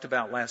we talked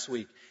about last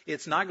week.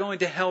 It's not going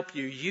to help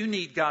you. You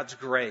need God's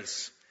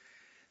grace.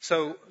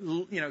 So,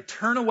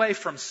 turn away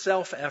from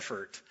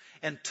self-effort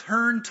and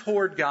turn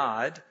toward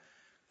God.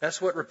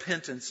 That's what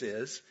repentance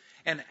is.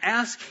 And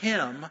ask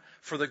Him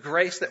for the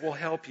grace that will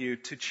help you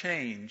to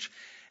change.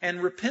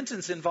 And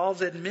repentance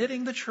involves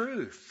admitting the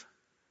truth.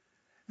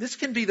 This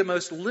can be the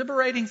most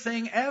liberating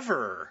thing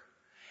ever.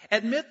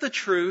 Admit the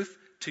truth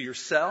to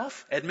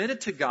yourself, admit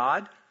it to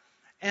God,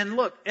 and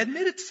look,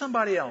 admit it to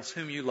somebody else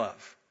whom you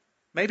love,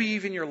 maybe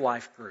even your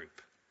life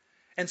group,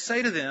 and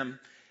say to them,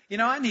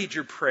 I need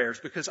your prayers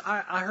because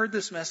I heard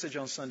this message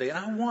on Sunday and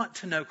I want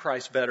to know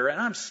Christ better and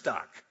I'm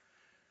stuck.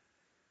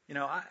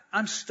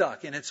 I'm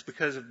stuck and it's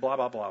because of blah,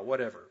 blah, blah,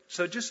 whatever.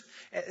 So just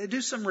do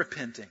some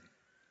repenting.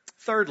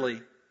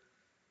 Thirdly,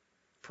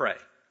 pray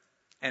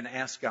and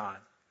ask God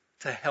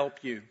to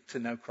help you to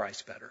know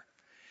Christ better.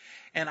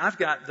 And I've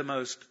got the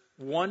most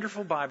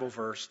wonderful Bible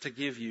verse to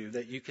give you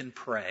that you can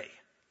pray.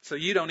 So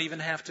you don't even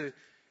have to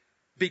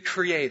be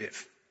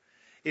creative.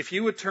 If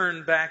you would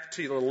turn back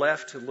to the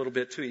left a little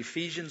bit to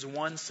Ephesians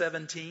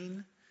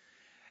 1:17,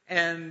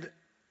 and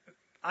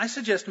I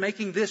suggest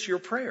making this your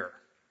prayer.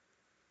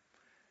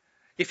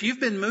 If you've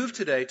been moved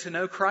today to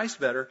know Christ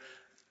better,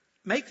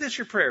 make this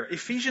your prayer.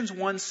 Ephesians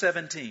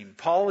 1:17.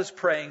 Paul is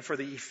praying for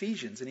the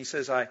Ephesians, and he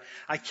says, I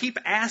keep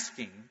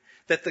asking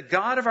that the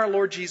God of our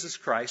Lord Jesus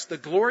Christ, the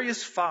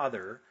glorious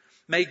Father,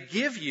 may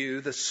give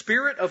you the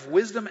spirit of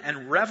wisdom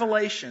and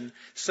revelation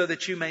so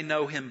that you may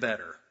know Him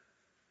better.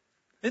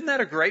 Isn't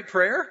that a great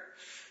prayer?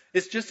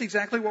 It's just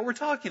exactly what we're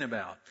talking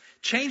about.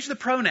 Change the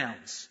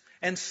pronouns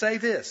and say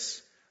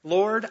this: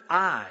 Lord,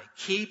 I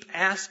keep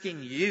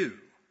asking you,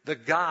 the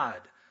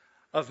God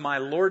of my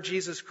Lord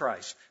Jesus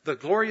Christ, the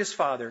glorious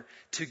Father,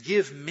 to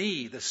give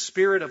me the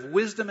spirit of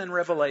wisdom and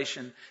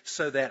revelation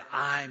so that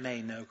I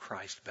may know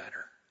Christ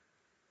better.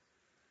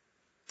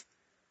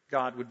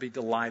 God would be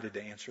delighted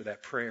to answer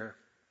that prayer.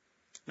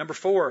 Number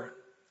fourth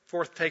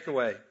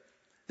takeaway.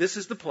 This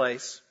is the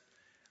place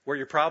where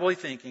you're probably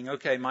thinking,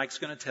 okay, Mike's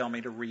going to tell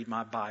me to read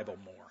my Bible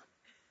more.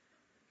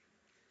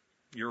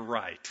 You're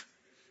right.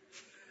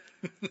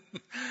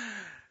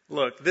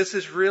 Look, this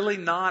is really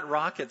not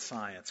rocket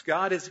science.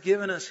 God has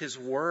given us His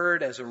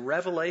Word as a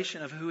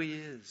revelation of who He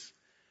is.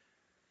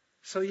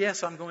 So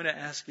yes, I'm going to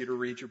ask you to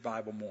read your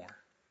Bible more.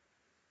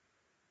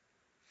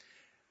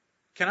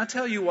 Can I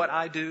tell you what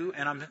I do?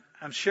 And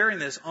I'm sharing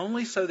this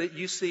only so that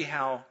you see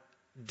how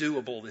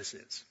doable this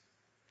is.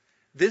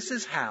 This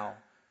is how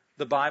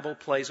the Bible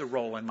plays a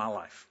role in my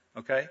life.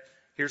 Okay?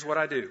 Here's what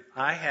I do.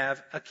 I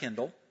have a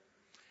Kindle,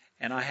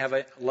 and I have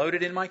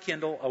loaded in my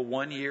Kindle a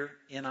 1-year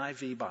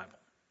NIV Bible.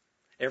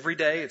 Every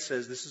day it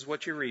says, this is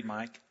what you read,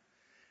 Mike.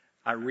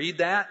 I read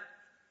that.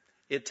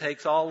 It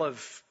takes all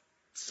of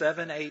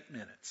 7-8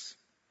 minutes.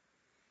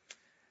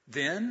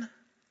 Then,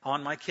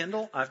 on my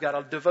Kindle, I've got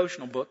a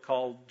devotional book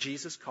called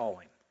Jesus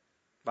Calling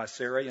by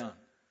Sarah Young.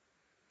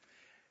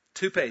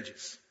 2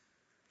 pages.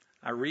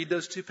 I read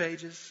those 2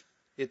 pages.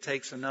 It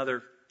takes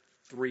another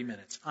 3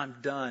 minutes. I'm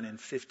done in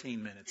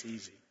 15 minutes,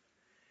 easy.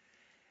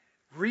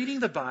 Reading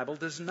the Bible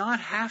does not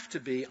have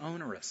to be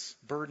onerous,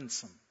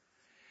 burdensome.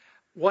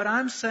 What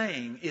I'm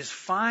saying is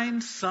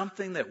find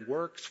something that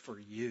works for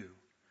you.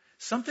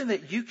 Something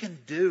that you can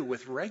do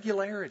with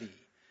regularity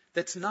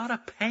that's not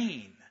a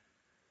pain.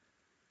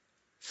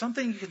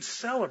 Something you can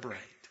celebrate.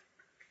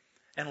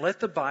 And let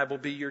the Bible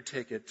be your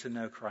ticket to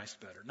know Christ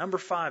better. Number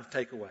 5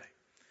 takeaway.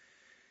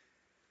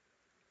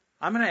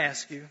 I'm going to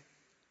ask you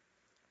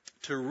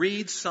to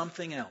read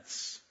something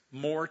else,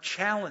 more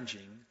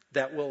challenging,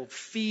 that will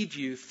feed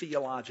you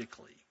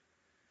theologically.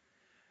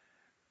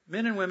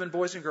 Men and women,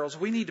 boys and girls,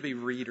 we need to be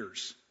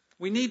readers.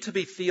 We need to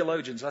be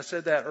theologians. I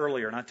said that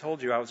earlier, and I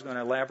told you I was going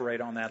to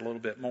elaborate on that a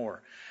little bit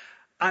more.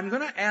 I'm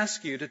going to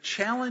ask you to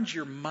challenge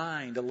your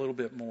mind a little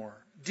bit more.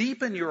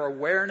 Deepen your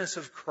awareness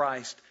of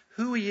Christ,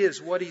 who He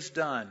is, what He's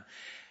done.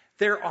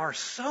 There are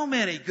so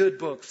many good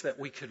books that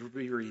we could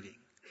be reading.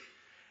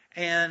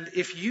 And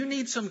if you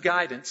need some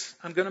guidance,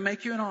 I'm going to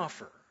make you an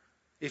offer.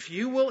 If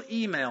you will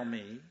email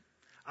me,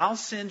 I'll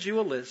send you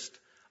a list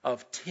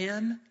of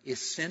 10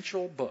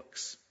 essential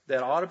books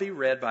that ought to be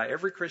read by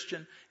every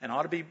Christian and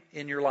ought to be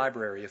in your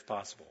library if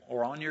possible,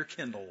 or on your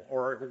Kindle,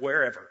 or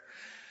wherever.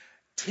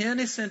 10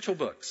 essential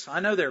books. I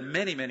know there are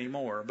many, many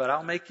more, but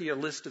I'll make you a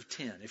list of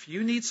 10. If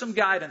you need some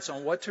guidance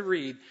on what to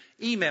read,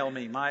 email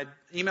me. My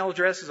email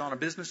address is on a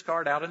business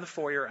card out in the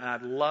foyer, and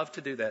I'd love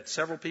to do that.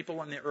 Several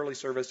people in the early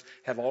service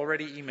have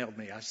already emailed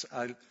me.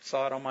 I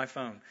saw it on my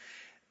phone.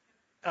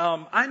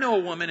 I know a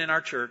woman in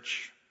our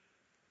church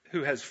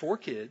who has 4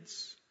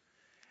 kids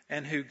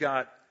and who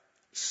got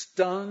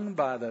stung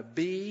by the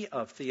bee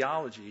of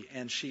theology,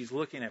 and she's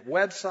looking at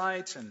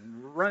websites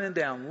and running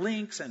down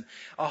links, and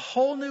a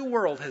whole new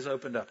world has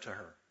opened up to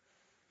her.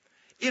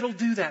 It'll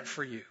do that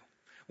for you.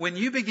 When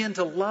you begin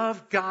to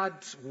love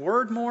God's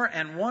Word more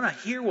and want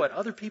to hear what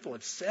other people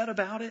have said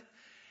about it,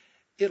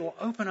 it'll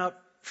open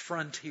up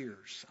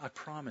frontiers, I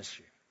promise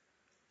you.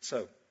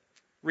 So,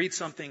 read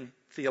something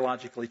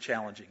theologically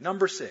challenging.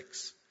 Number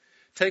 6.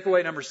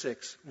 Takeaway number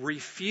 6.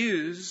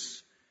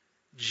 Refuse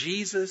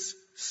Jesus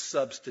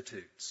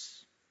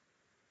substitutes.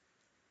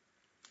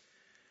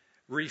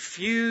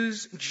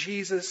 Refuse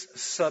Jesus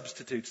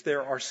substitutes.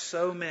 There are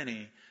so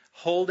many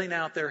holding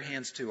out their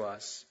hands to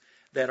us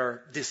that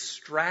are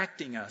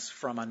distracting us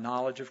from a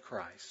knowledge of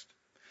Christ.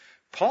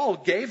 Paul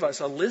gave us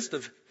a list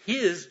of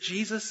his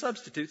Jesus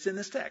substitutes in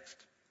this text.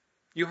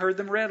 You heard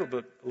them read a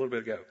little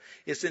bit ago.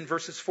 It's in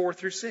verses 4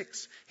 through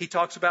 6. He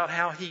talks about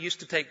how he used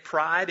to take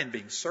pride in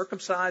being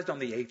circumcised on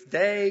the 8th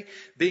day,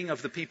 being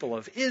of the people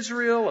of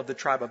Israel, of the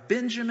tribe of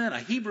Benjamin, a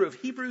Hebrew of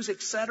Hebrews,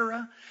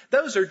 etc.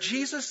 Those are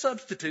Jesus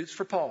substitutes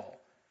for Paul.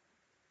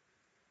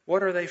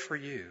 What are they for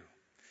you?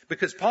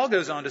 Because Paul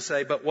goes on to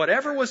say, but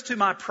whatever was to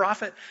my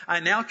profit, I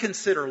now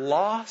consider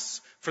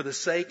loss for the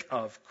sake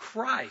of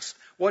Christ.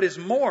 What is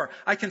more,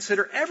 I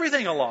consider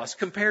everything a loss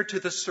compared to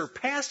the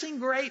surpassing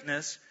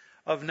greatness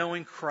of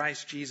knowing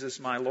Christ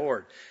Jesus my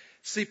Lord.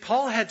 See,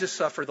 Paul had to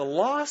suffer the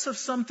loss of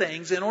some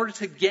things in order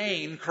to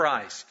gain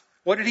Christ.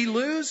 What did he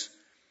lose?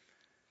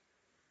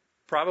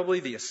 Probably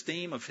the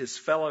esteem of his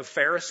fellow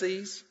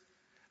Pharisees,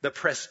 the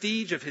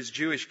prestige of his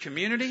Jewish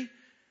community,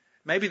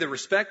 maybe the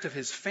respect of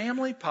his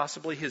family,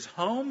 possibly his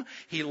home.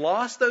 He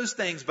lost those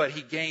things, but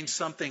he gained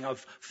something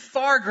of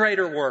far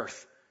greater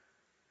worth.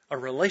 A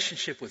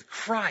relationship with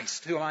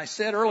Christ, who I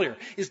said earlier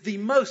is the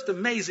most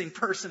amazing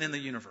person in the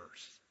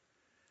universe.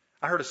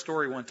 I heard a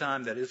story one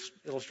time that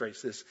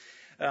illustrates this.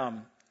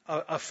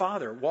 A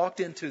father walked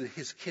into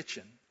his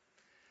kitchen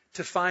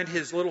to find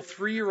his little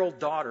 3-year-old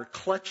daughter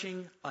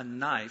clutching a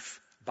knife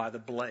by the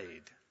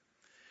blade.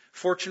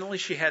 Fortunately,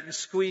 she hadn't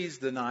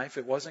squeezed the knife.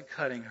 It wasn't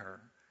cutting her.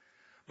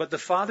 But the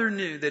father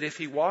knew that if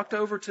he walked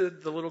over to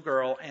the little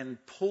girl and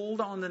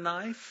pulled on the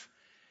knife,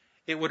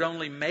 it would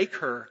only make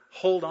her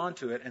hold on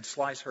to it and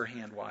slice her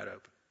hand wide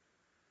open.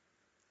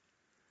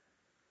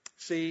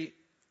 See,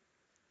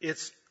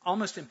 it's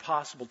almost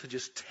impossible to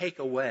just take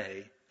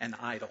away an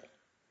idol.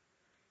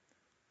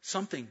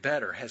 Something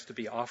better has to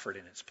be offered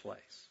in its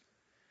place.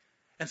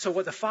 And so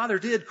what the father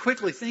did,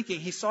 quickly thinking,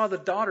 he saw the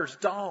daughter's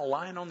doll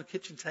lying on the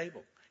kitchen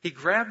table. He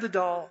grabbed the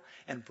doll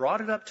and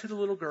brought it up to the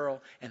little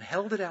girl and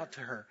held it out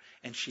to her.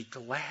 And she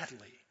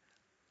gladly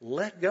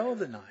let go of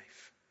the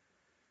knife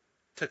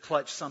to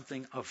clutch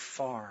something of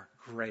far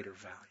greater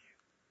value.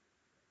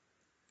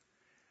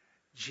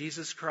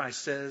 Jesus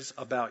Christ says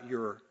about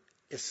your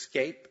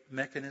escape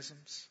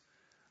mechanisms,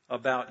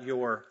 about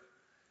your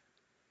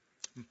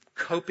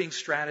coping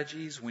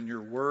strategies when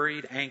you're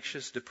worried,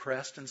 anxious,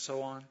 depressed, and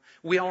so on.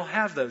 We all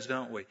have those,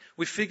 don't we?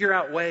 We figure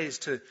out ways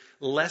to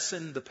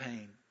lessen the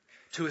pain,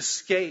 to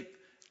escape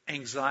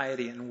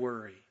anxiety and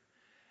worry.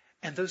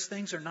 And those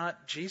things are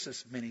not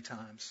Jesus many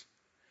times.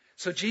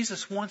 So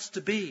Jesus wants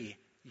to be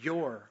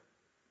your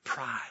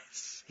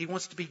prize. He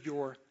wants to be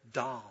your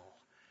doll.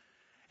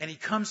 And he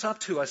comes up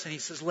to us and he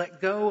says, let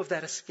go of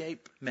that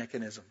escape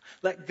mechanism.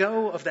 Let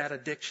go of that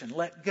addiction.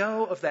 Let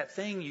go of that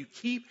thing you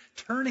keep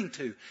turning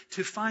to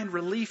find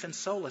relief and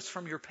solace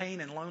from your pain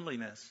and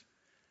loneliness.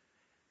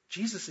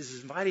 Jesus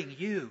is inviting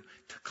you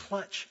to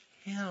clutch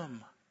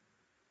him.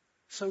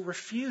 So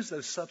refuse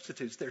those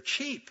substitutes. They're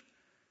cheap.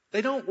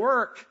 They don't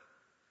work.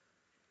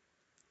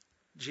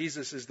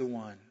 Jesus is the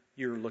one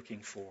you're looking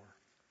for.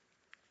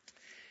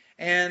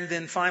 And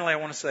then finally, I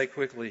want to say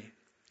quickly,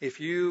 if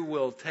you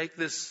will take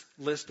this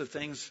list of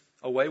things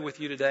away with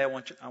you today, I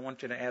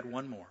want you to add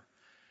one more.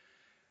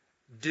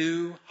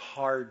 Do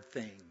hard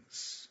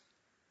things.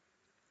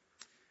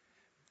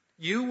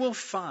 You will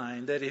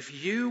find that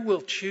if you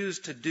will choose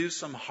to do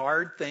some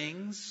hard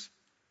things,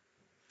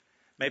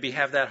 maybe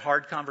have that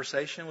hard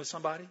conversation with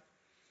somebody,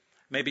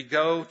 maybe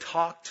go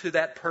talk to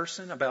that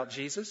person about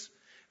Jesus,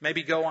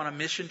 maybe go on a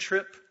mission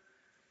trip,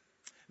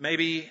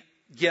 maybe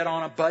get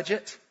on a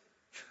budget,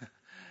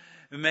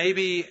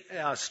 maybe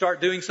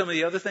start doing some of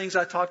the other things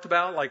I talked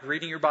about, like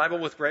reading your Bible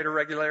with greater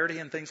regularity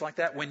and things like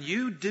that. When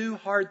you do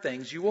hard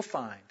things, you will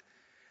find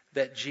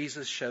that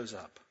Jesus shows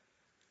up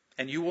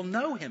and you will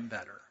know him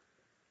better.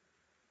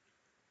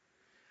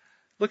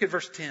 Look at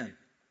verse 10,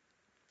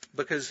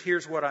 because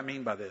here's what I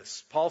mean by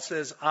this. Paul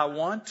says, I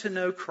want to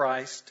know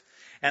Christ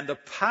and the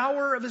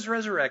power of his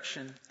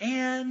resurrection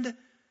and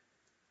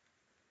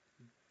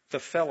the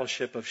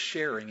fellowship of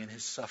sharing in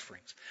his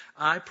sufferings.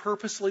 I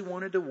purposely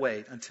wanted to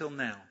wait until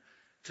now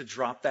to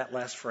drop that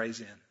last phrase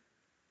in.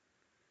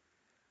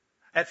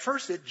 At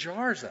first, it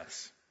jars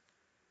us.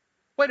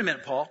 Wait a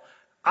minute, Paul.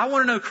 I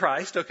want to know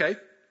Christ. Okay,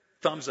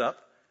 thumbs up.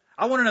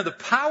 I want to know the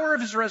power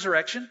of his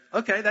resurrection.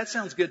 Okay, that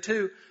sounds good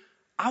too.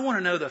 I want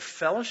to know the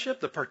fellowship,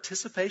 the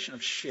participation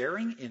of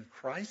sharing in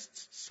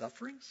Christ's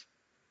sufferings.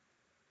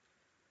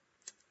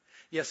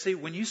 Yeah, see,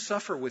 when you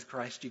suffer with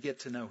Christ, you get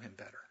to know him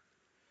better.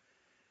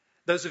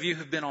 Those of you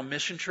who've been on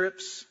mission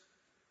trips,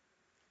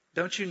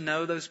 don't you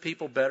know those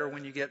people better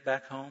when you get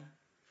back home?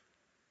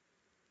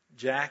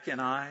 Jack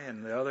and I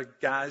and the other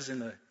guys in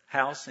the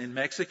house in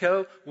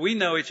Mexico, we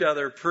know each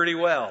other pretty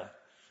well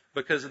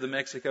because of the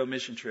Mexico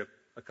mission trip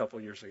a couple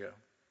years ago.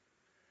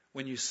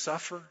 When you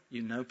suffer,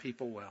 you know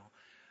people well.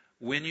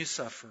 When you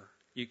suffer,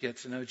 you get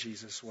to know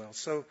Jesus well.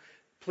 So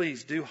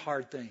please do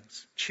hard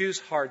things. Choose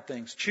hard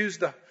things. Choose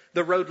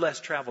the road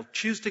less traveled.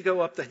 Choose to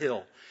go up the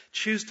hill.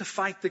 Choose to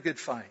fight the good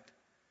fight.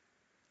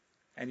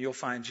 And you'll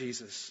find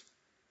Jesus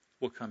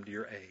will come to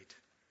your aid.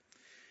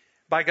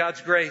 By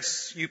God's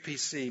grace,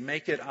 UPC,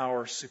 make it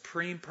our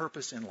supreme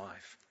purpose in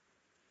life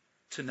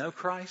to know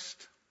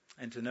Christ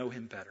and to know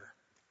him better.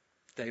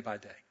 day by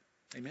day.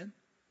 Amen?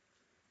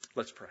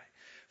 Let's pray.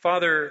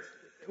 Father,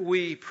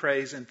 we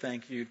praise and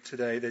thank you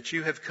today that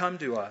you have come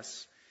to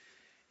us.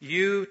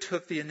 You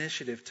took the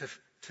initiative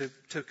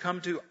to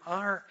come to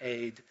our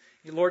aid.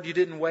 Lord, you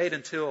didn't wait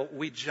until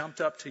we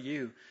jumped up to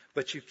you,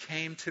 but you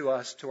came to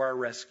us to our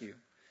rescue.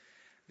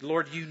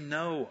 Lord, you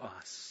know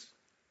us.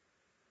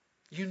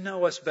 You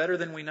know us better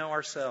than we know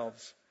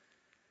ourselves.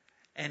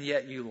 And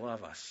yet you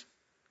love us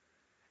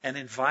and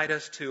invite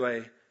us to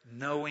a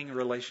knowing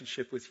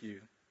relationship with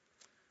you.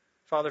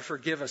 Father,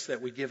 forgive us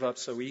that we give up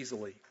so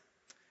easily.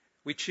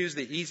 We choose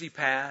the easy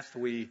path.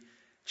 We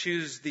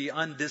choose the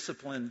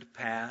undisciplined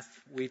path.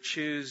 We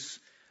choose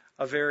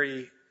a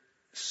very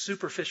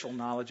superficial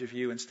knowledge of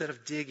you instead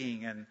of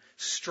digging and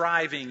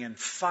striving and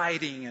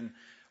fighting and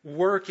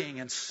working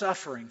and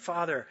suffering.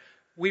 Father,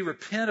 we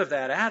repent of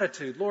that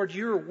attitude. Lord,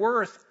 you're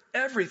worth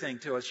everything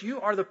to us.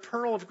 You are the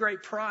pearl of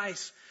great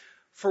price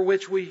for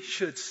which we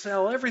should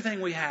sell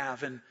everything we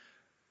have and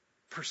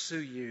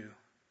pursue you.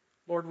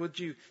 Lord, would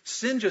you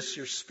send us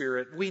your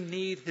Spirit? We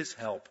need his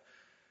help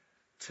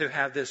to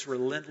have this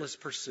relentless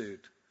pursuit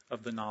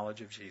of the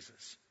knowledge of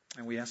Jesus.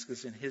 And we ask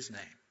this in his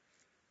name.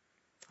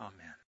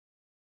 Amen.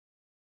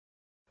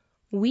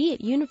 We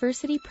at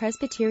University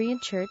Presbyterian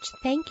Church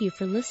thank you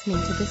for listening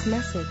to this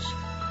message.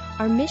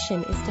 Our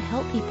mission is to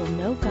help people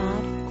know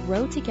God,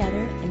 grow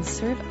together, and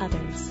serve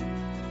others.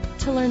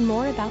 To learn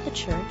more about the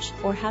church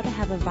or how to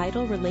have a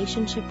vital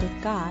relationship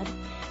with God,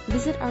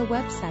 visit our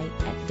website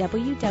at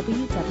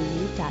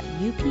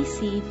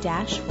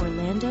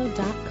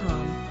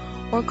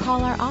www.upc-orlando.com or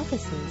call our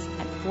offices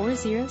at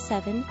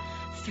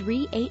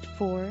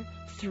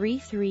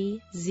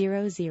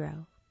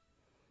 407-384-3300.